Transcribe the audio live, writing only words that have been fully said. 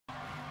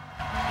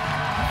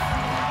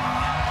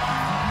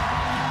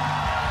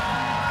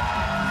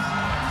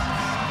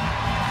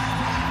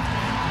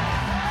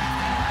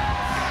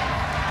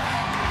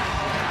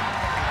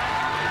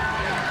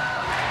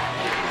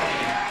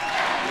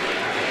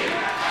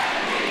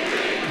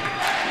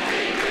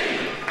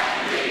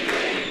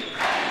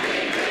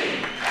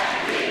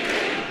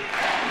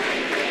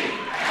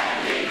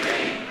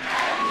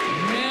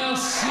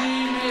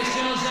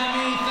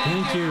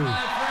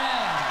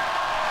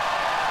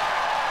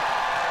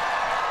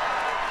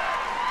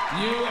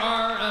You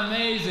are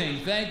amazing.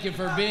 Thank you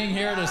for being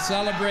here to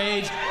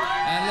celebrate.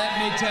 And let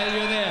me tell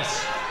you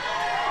this.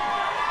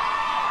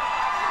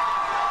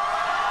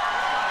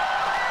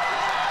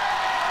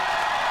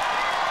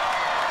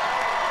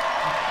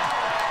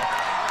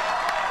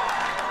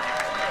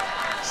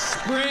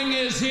 Spring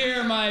is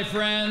here, my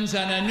friends,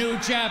 and a new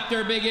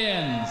chapter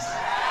begins.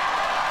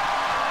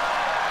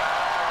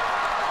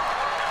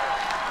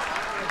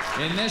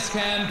 In this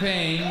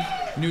campaign,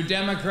 New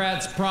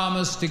Democrats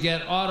promised to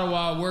get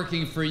Ottawa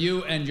working for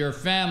you and your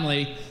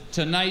family.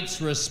 Tonight's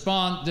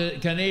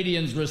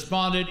Canadians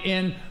responded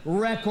in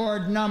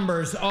record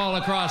numbers all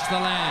across the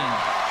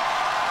land.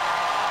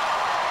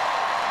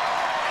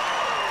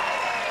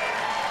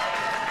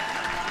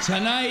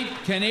 Tonight,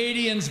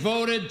 Canadians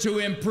voted to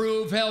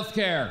improve health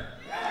care.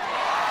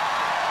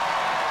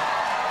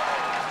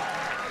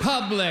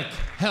 Public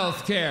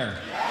health care.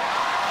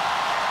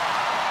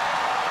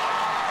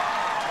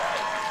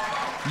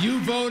 You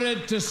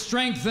voted to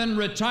strengthen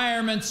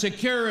retirement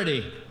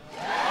security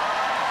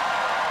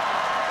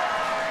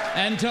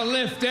and to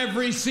lift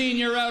every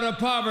senior out of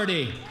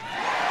poverty.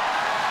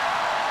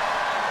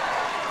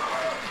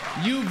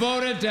 You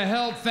voted to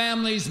help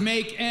families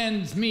make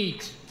ends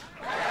meet.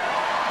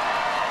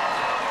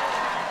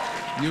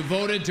 You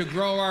voted to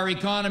grow our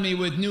economy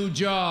with new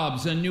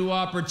jobs and new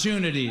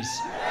opportunities.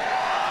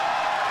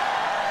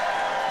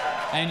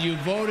 And you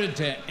voted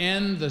to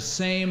end the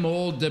same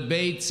old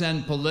debates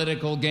and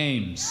political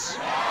games.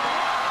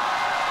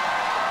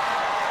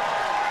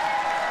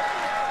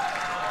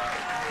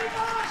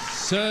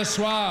 Ce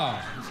soir,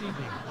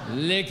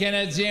 les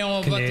Canadiens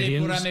ont voté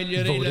pour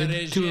améliorer le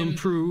régime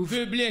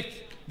public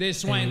des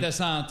soins de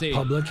santé.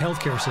 Public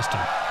healthcare system.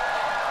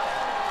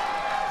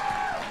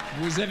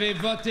 Vous avez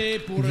voté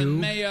pour une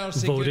meilleure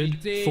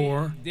sécurité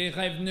des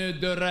revenus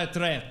de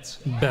retraite.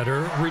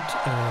 Better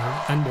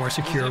and more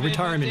secure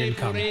retirement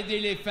income.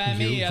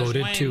 You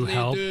voted to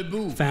help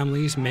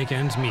families make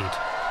ends meet.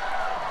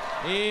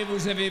 Et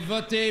vous avez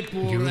voté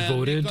pour you une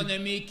voted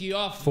économie qui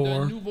offre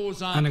for de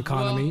nouveaux an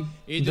economy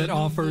et de that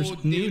offers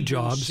new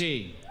jobs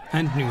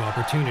and new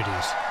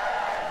opportunities.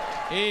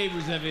 Et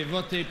vous avez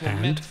voté pour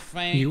And mettre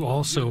fin you au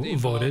also débat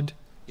voted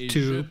et to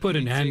jeux put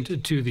an end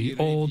politiques to the qui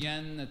old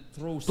reviennent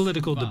trop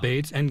political souvent.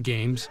 debates and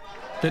games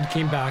that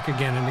came back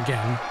again and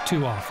again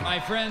too often. My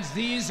friends,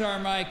 these are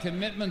my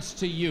commitments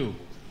to you,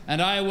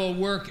 and I will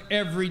work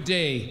every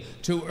day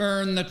to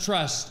earn the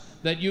trust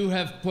that you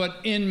have put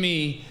in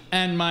me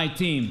and my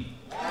team.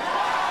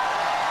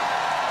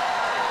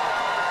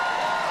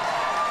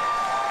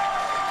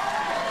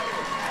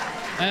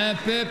 Un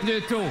peu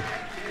plus tôt.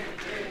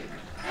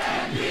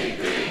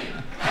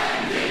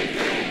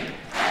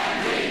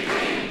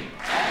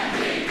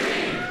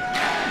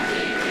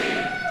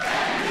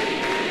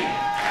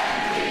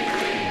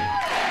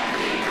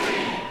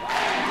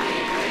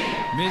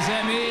 Mes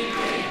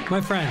amis, My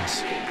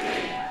friends,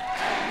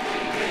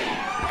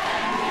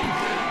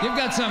 you've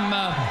got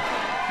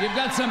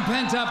some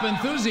pent-up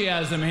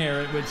enthusiasm here,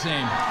 it would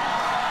seem.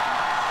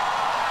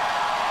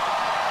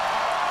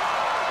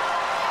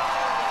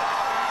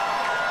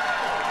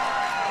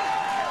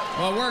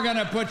 Well, we're going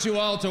to put you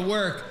all to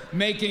work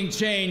making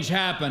change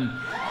happen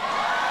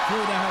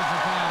through the House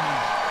of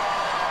Commons.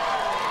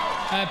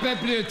 Un peu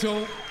plus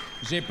tôt,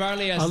 j'ai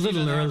parlé à a Stephen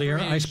little earlier,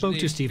 Harper I spoke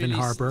to Stephen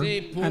Harper,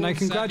 and I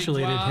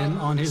congratulated him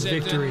on his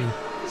victory.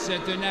 C'est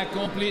un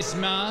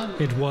accomplissement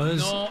It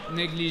was non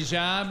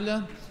négligeable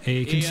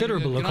a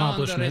considerable et une grande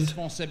accomplishment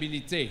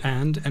responsabilité.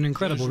 and an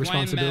incredible Je joins ma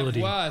responsibility.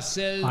 voix à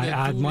celle I de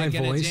add tous my les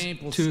voice Canadiens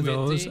pour to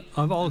those souhaiter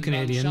of all une bonne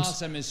Canadians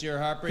chance à Monsieur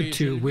Harper et je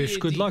to lui wish ai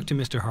good dit luck to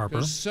Mr. Harper,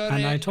 que je serais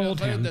and I told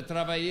heureux him de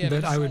travailler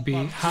that avec I son would be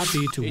parti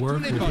happy to et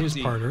work tous les with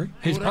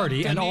his partis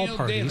party and pour all obtenir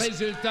parties des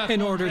résultats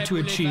in order concrets to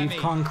pour les achieve familles.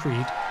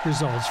 concrete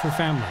results for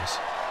families.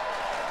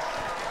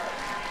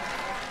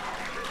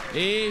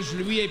 Et je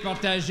lui ai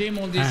partagé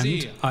mon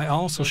désir And I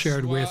also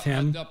shared with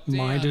him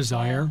my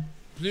desire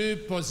plus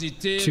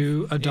positif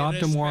to et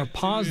adopt a more respectueux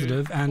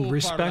positive and au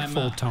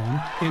respectful Parlement.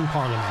 tone in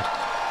Parliament.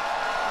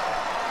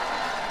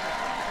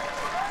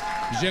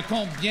 Je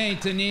compte bien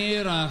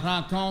tenir une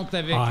rencontre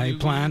avec I lui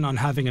plan on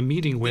having a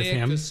meeting with dès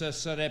him que ce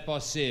serait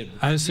possible.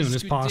 as soon as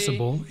Discuter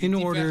possible in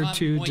order différents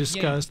to moyens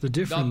discuss the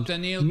different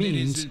d'obtenir des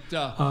means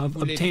résultats of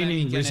pour les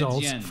obtaining familles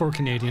results canadiennes. for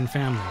Canadian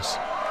families.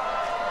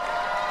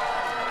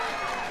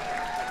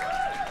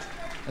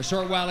 A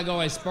short while ago,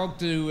 I spoke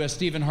to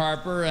Stephen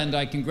Harper, and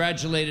I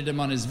congratulated him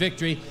on his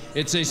victory.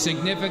 It's a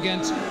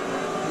significant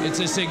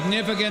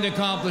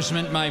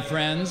accomplishment, my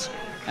friends,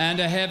 and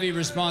a heavy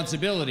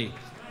responsibility.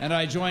 And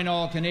I join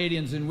all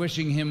Canadians in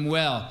wishing him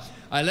well.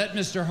 I let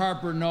Mr.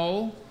 Harper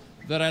know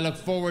that I look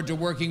forward to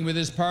working with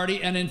his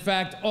party, and in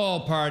fact, all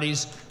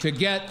parties, to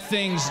get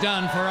things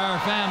done for our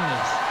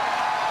families.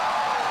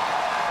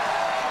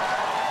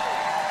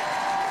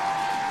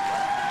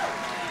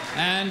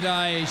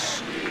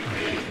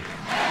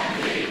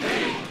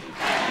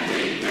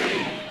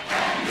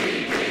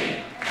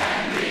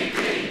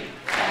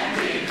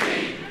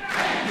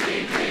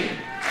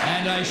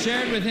 And I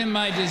shared with him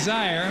my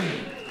desire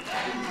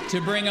to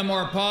bring a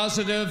more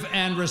positive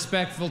and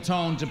respectful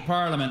tone to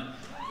Parliament.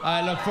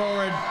 I look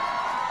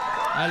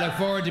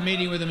forward to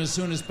meeting with him as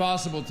soon as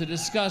possible to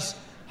discuss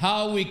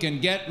how we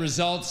can get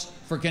results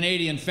for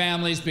Canadian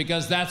families,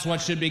 because that's what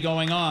should be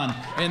going on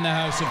in the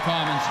House of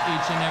Commons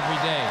each and every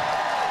day.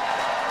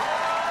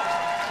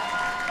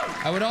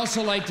 I would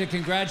also like to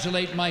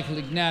congratulate Michael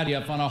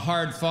Ignatieff on a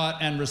hard-fought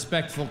and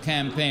respectful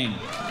campaign.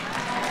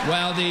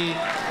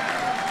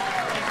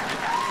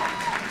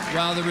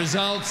 While the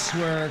results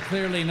were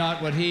clearly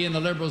not what he and the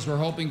Liberals were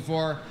hoping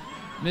for,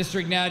 Mr.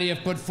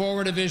 Ignatieff put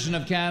forward a vision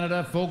of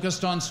Canada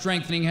focused on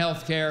strengthening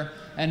health care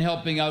and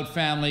helping out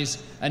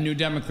families, and New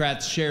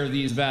Democrats share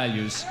these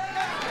values.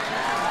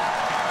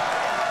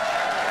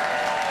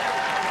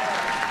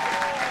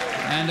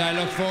 And I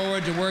look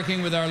forward to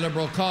working with our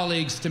Liberal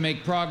colleagues to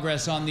make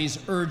progress on these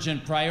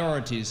urgent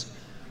priorities.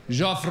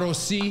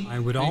 I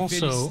would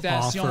also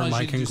offer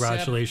my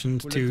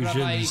congratulations to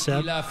Gilles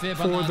Duceppe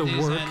for the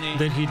work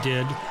that he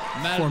did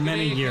for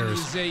many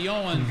years.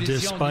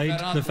 Despite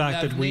the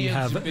fact that we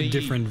have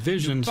different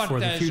visions for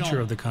the future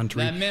of the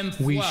country,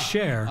 we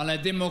share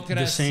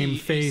the same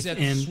faith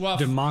in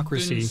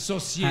democracy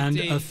and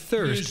a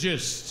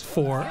thirst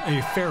for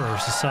a fairer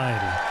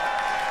society.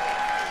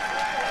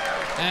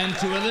 And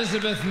to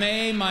Elizabeth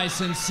May, my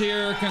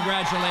sincere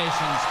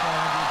congratulations for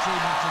her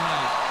achievement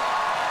tonight.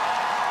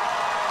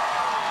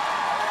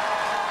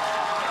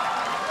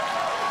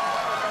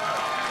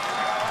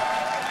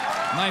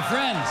 My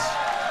friends,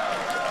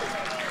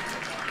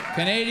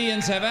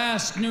 Canadians have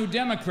asked New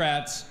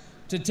Democrats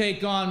to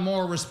take on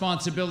more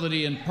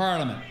responsibility in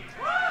Parliament.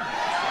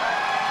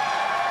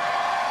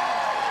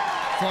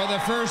 For the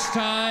first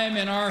time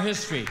in our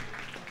history,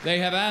 they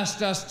have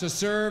asked us to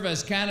serve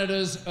as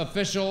Canada's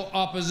official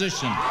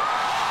opposition.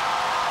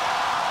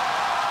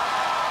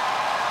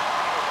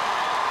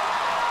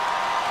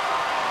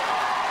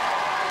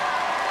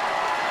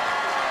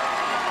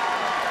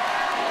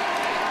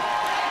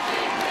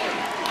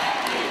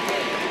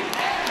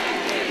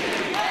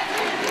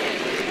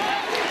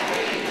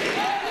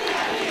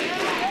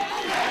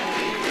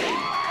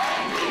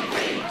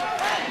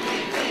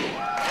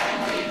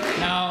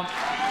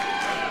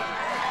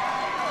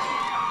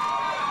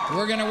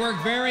 We're going to work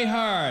very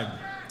hard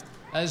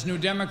as New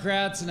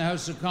Democrats in the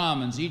House of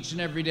Commons each and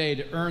every day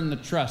to earn the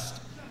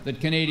trust that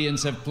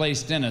Canadians have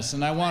placed in us.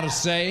 And I want to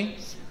say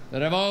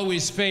that I've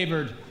always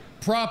favored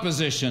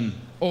proposition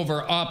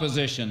over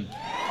opposition.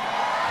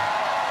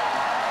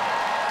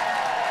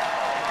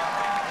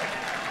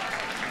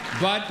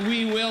 But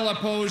we will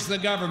oppose the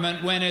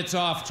government when it's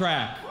off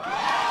track.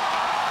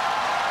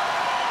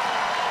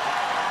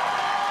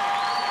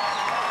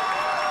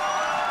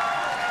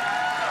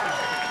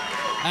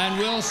 And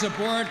we'll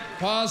support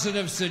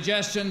positive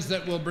suggestions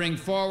that will bring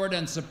forward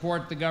and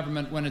support the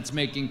government when it's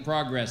making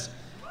progress.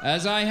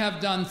 As I have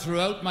done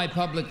throughout my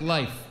public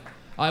life,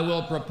 I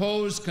will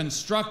propose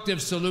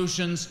constructive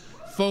solutions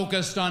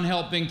focused on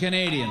helping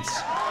Canadians.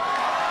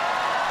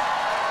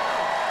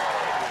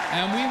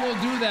 And we will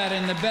do that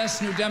in the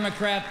best New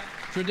Democrat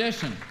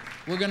tradition.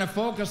 We're going to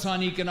focus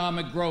on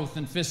economic growth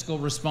and fiscal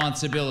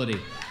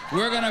responsibility.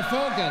 We're going to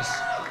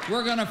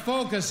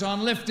focus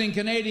on lifting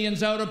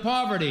Canadians out of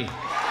poverty.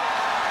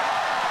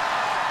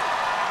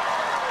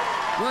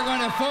 We're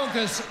going to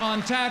focus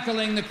on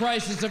tackling the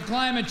crisis of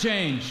climate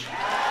change.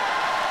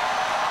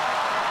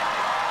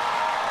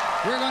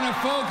 We're going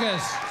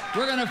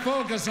to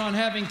focus on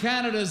having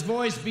Canada's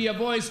voice be a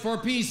voice for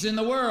peace in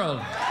the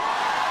world.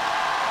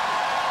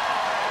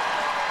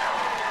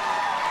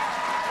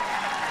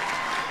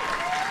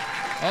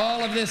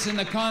 All of this in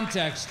the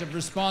context of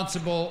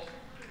responsible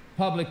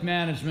public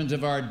management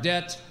of our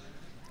debt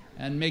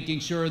and making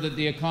sure that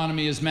the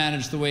economy is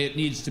managed the way it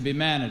needs to be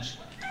managed,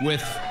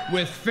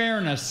 with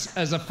fairness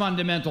as a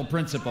fundamental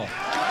principle.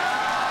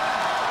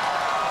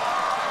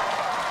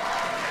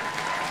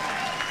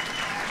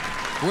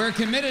 We're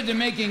committed to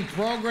making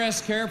progress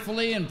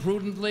carefully and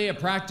prudently, a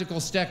practical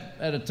step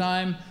at a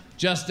time,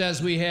 just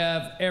as we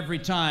have every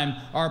time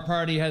our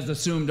party has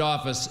assumed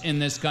office in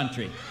this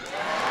country.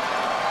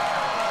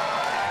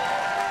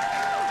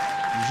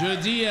 Je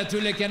dis à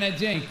tous les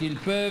Canadiens qu'ils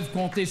peuvent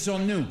compter sur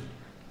nous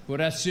pour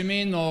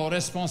assumer nos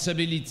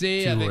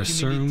responsabilités avec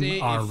humilité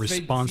et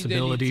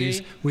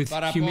fidélité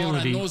par rapport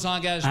à nos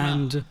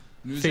engagements.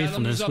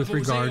 Faithfulness with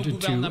regard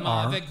to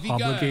our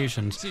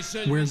obligations.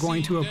 We're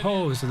going to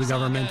oppose the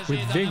government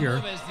with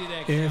vigor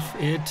if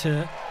it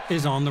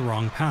is on the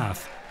wrong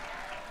path.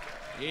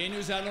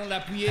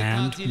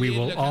 And we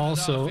will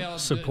also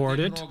support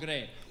it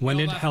when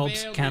it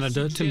helps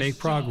Canada to make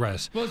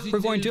progress. We're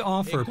going to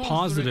offer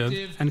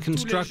positive and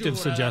constructive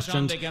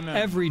suggestions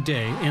every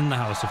day in the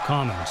House of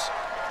Commons.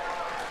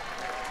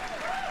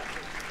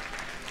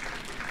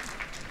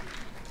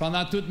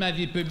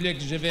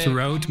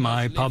 Throughout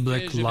my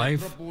public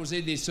life,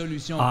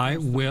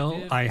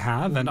 I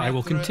have and I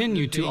will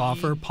continue to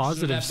offer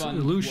positive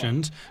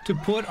solutions to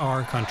put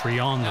our country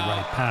on the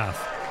right path.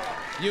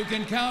 You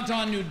can count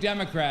on New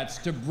Democrats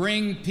to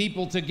bring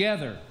people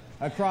together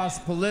across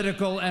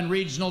political and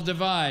regional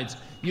divides.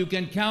 you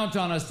can count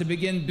on us to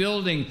begin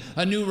building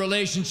a new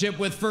relationship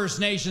with First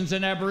Nations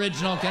and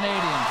Aboriginal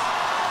Canadians.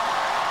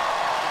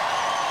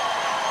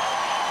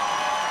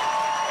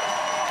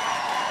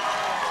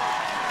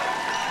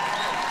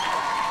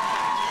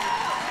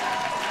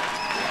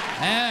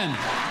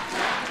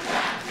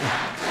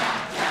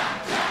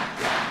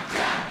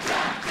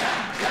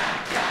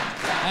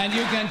 And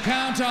you can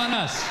count on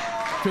us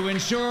to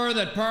ensure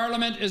that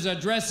Parliament is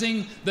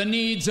addressing the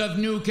needs of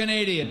new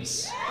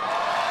Canadians.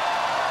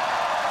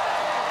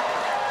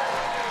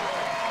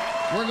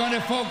 We're going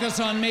to focus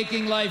on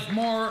making life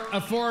more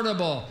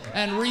affordable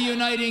and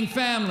reuniting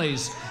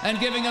families and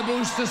giving a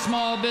boost to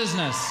small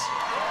business.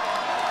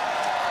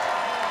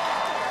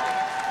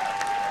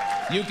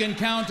 You can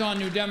count on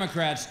New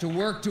Democrats to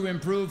work to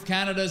improve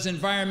Canada's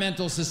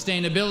environmental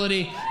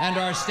sustainability and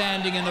our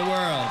standing in the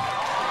world.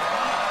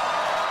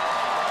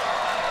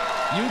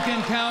 You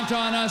can count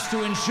on us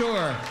to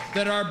ensure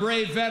that our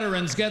brave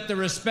veterans get the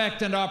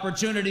respect and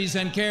opportunities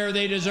and care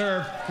they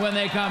deserve when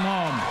they come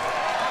home.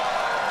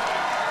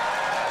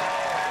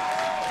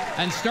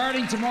 And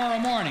starting tomorrow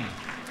morning,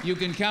 you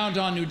can count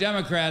on New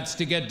Democrats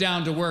to get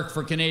down to work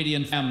for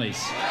Canadian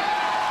families.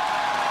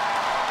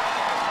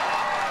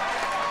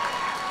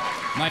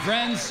 My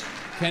friends,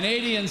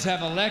 Canadians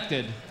have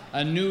elected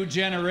a new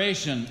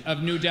generation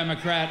of New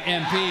Democrat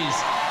MPs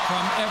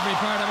from every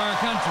part of our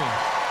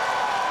country.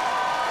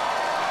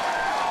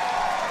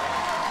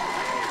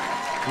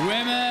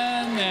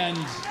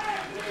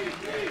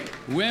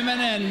 Women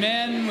and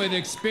men with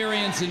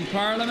experience in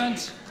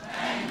Parliament.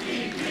 Thank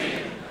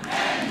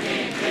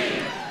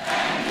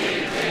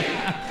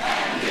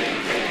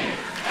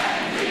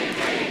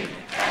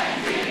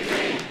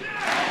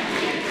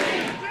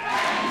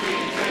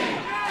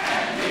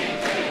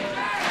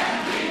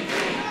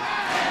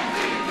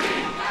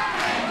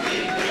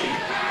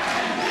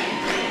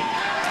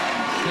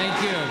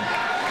you.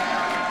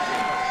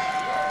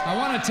 I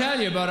want to tell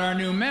you about our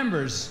new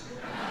members.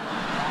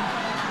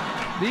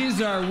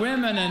 These are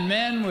women and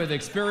men with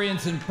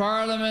experience in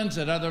Parliament,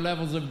 at other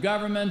levels of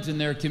government, in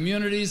their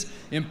communities.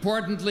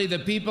 Importantly, the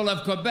people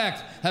of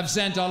Quebec have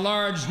sent a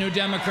large New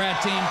Democrat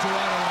team to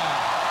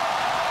Ottawa.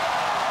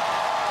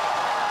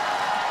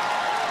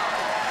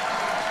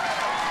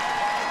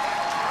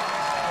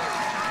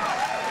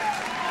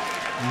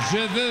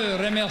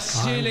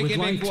 I would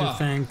like to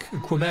thank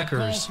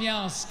Quebecers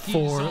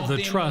for the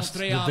trust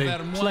that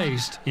they've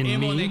placed in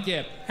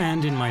me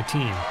and in my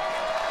team.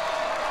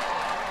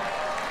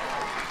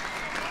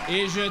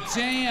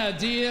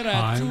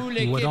 I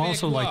would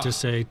also like to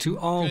say to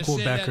all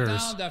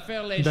Quebecers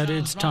that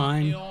it's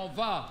time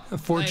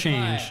for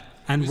change,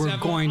 and we're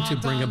going to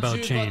bring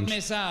about change.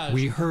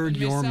 We heard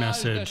your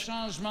message,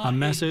 a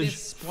message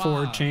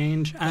for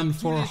change and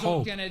for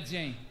hope.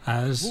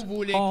 As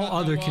all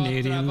other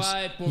Canadians,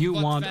 you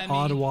want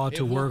Ottawa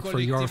to work for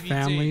your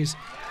families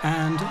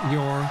and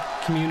your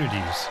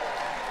communities.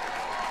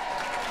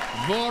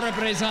 Your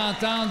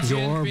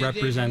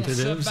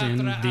representatives in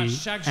the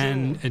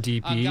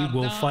NDP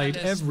will fight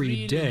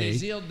every day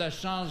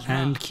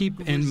and keep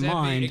in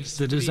mind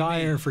the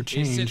desire for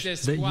change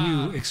that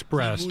you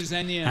expressed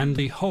and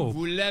the hope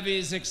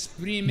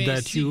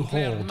that you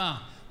hold.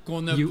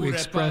 You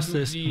express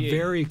this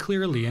very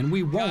clearly, and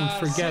we won't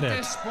forget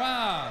it.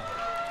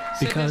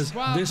 Because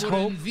this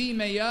hope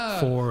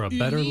for a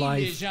better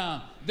life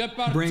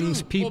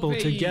brings people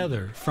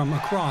together from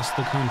across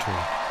the country.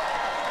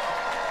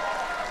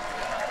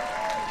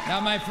 Now,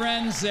 my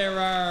friends, there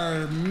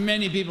are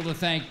many people to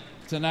thank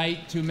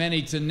tonight, too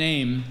many to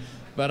name,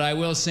 but I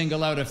will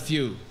single out a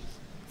few.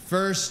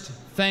 First,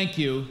 thank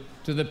you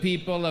to the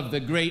people of the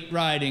great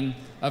riding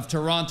of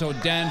Toronto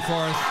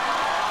Danforth.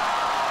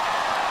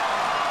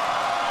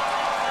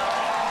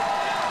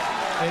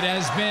 It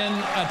has been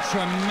a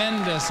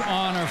tremendous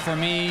honor for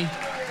me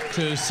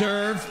to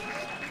serve,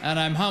 and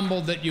I'm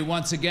humbled that you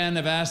once again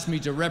have asked me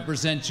to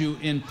represent you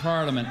in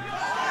Parliament.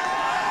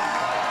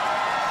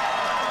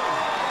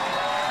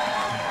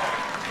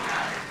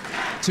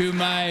 To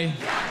my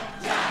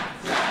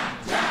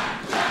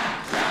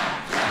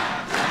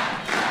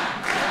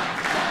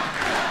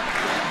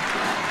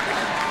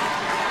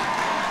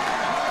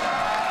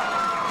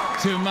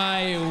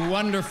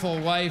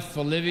wonderful wife,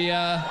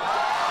 Olivia,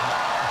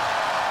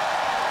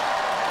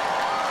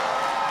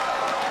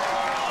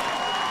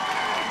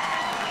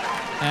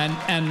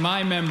 and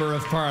my member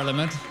of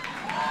Parliament,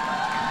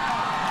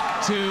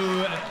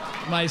 to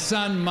my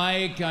son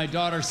Mike, my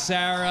daughter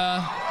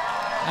Sarah,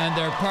 and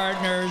their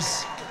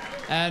partners,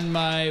 and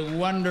my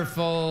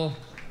wonderful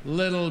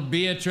little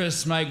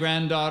Beatrice, my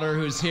granddaughter,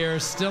 who's here,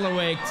 still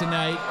awake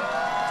tonight.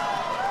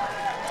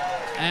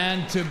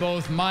 And to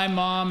both my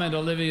mom and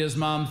Olivia's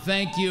mom,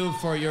 thank you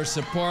for your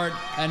support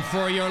and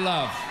for your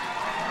love.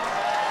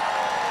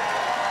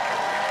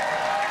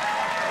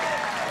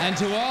 And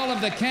to all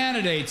of the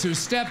candidates who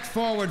stepped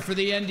forward for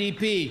the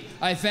NDP,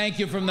 I thank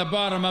you from the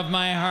bottom of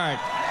my heart.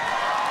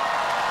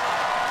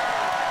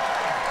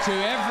 to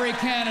every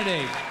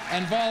candidate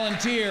and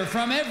volunteer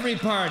from every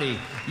party.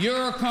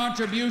 Your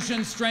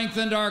contribution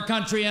strengthened our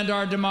country and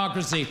our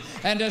democracy,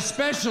 and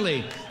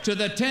especially to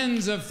the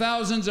tens of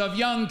thousands of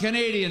young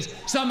Canadians,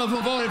 some of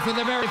whom voted for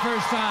the very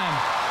first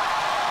time.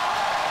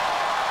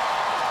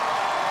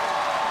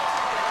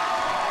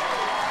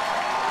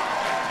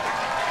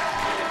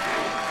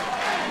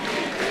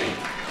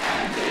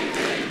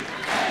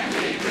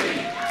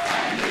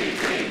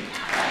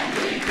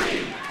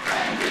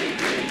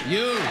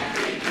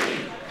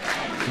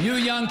 You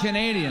young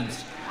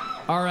Canadians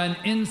are an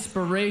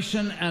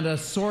inspiration and a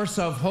source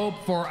of hope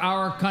for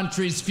our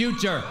country's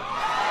future. To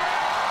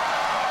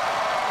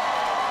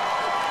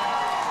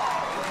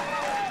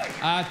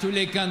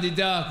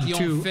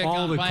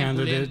all the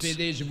candidates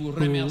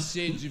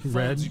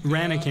who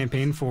ran a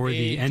campaign for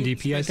the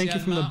NDP, I thank you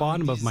from the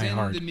bottom of my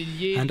heart.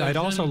 And I'd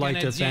also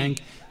like to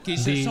thank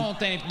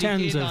the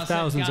tens of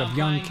thousands of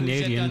young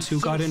Canadians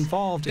who got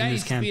involved in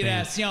this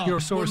campaign. You're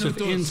a source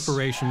of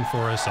inspiration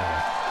for us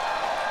all.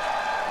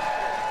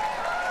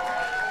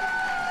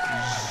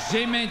 I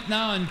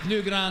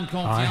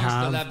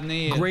have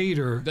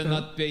greater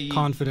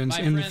confidence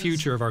in the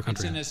future of our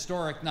country. It's an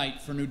historic night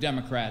for New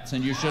Democrats,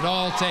 and you should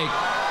all take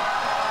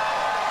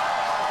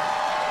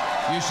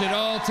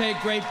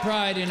great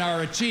pride in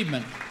our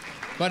achievement.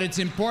 But it's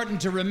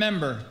important to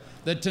remember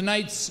that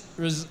tonight's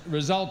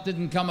result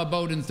didn't come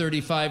about in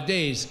 35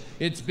 days.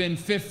 It's been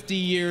 50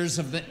 years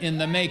in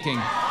the making.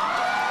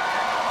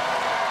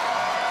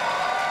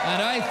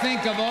 And I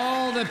think of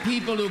all the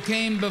people who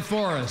came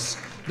before us,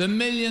 the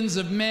millions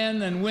of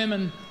men and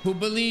women who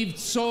believed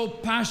so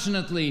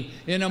passionately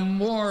in a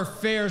more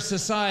fair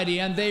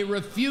society, and they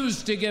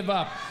refused to give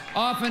up.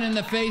 Often in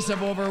the face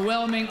of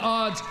overwhelming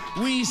odds,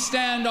 we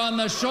stand on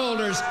the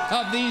shoulders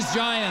of these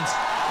giants.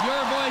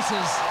 Your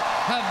voices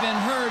have been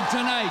heard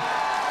tonight.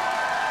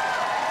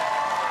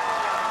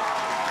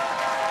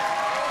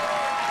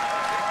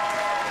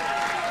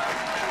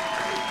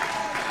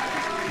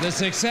 The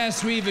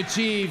success we've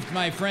achieved,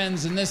 my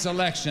friends, in this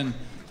election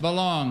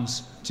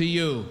belongs to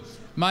you.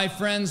 My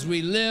friends,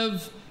 we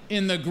live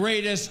in the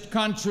greatest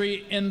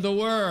country in the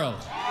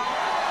world.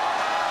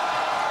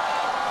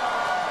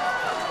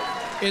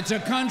 It's a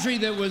country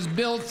that was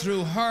built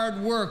through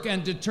hard work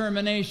and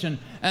determination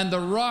and the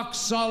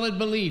rock-solid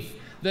belief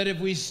that if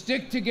we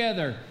stick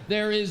together,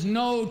 there is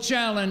no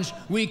challenge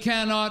we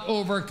cannot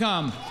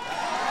overcome.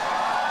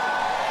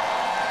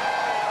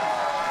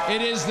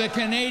 It is the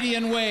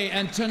Canadian way,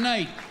 and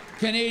tonight,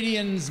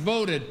 Canadians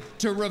voted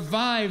to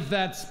revive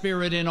that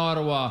spirit in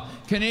Ottawa.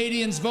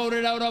 Canadians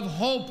voted out of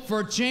hope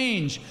for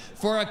change,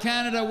 for a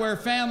Canada where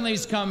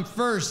families come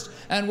first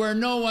and where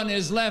no one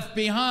is left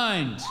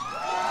behind.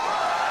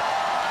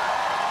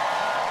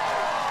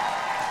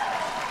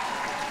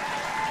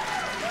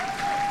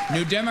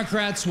 New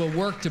Democrats will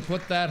work to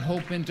put that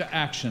hope into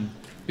action,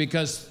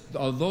 because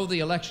although the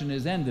election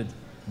is ended,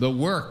 the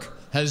work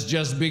has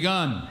just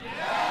begun.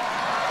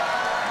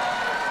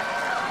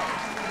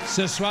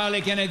 This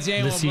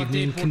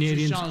evening,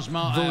 Canadians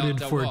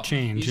voted for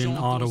change in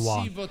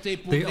Ottawa.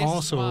 They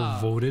also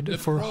voted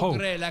for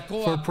hope,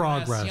 for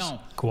progress,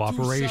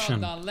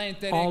 cooperation,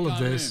 all of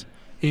this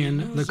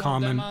in the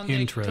common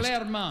interest.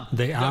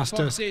 They asked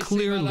us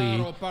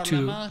clearly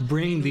to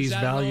bring these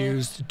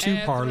values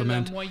to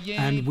Parliament,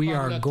 and we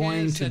are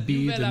going to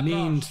be the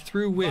means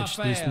through which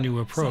this new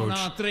approach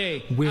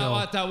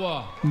will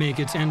make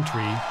its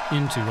entry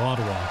into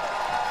Ottawa.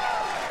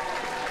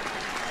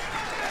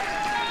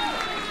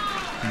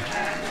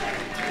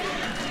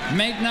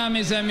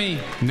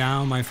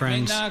 Now, my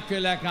friends, now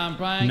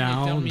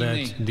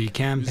that the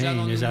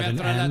campaign is at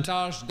an end,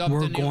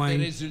 we're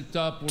going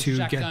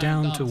to get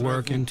down to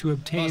work and to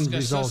obtain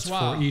results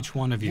for each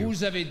one of you.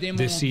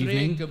 This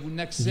evening,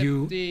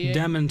 you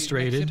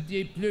demonstrated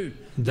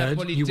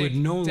that you would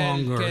no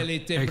longer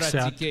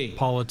accept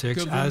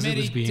politics as it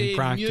was being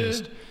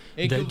practiced,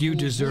 that you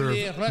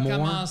deserve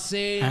more,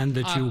 and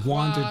that you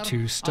wanted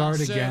to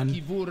start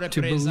again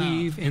to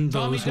believe in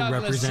those who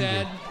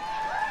represent you.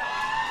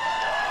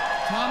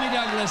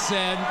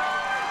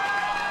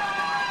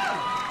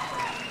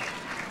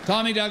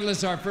 Tommy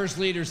Douglas, our first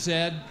leader,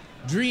 said,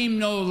 "Dream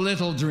no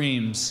little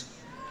dreams."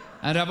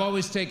 And I've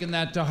always taken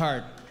that to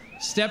heart.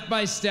 Step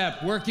by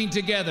step, working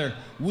together,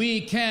 we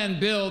can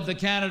build the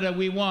Canada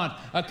we want,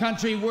 a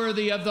country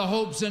worthy of the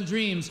hopes and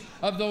dreams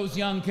of those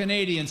young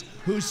Canadians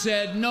who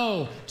said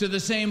no to the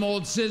same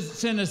old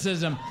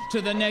cynicism,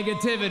 to the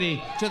negativity,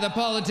 to the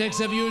politics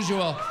of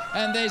usual.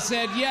 And they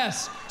said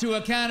yes to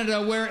a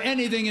Canada where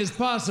anything is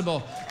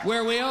possible,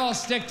 where we all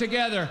stick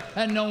together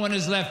and no one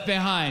is left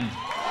behind.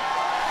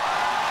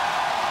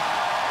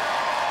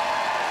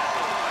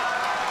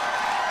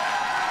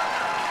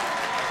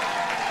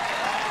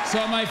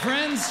 So, my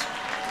friends,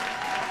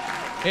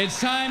 it's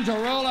time to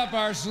roll up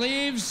our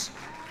sleeves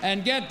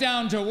and get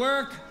down to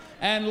work,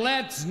 and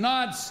let's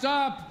not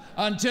stop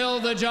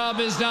until the job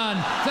is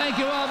done. Thank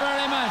you all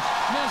very much.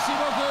 Merci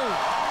beaucoup.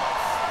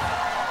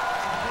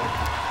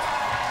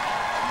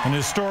 An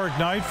historic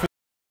night for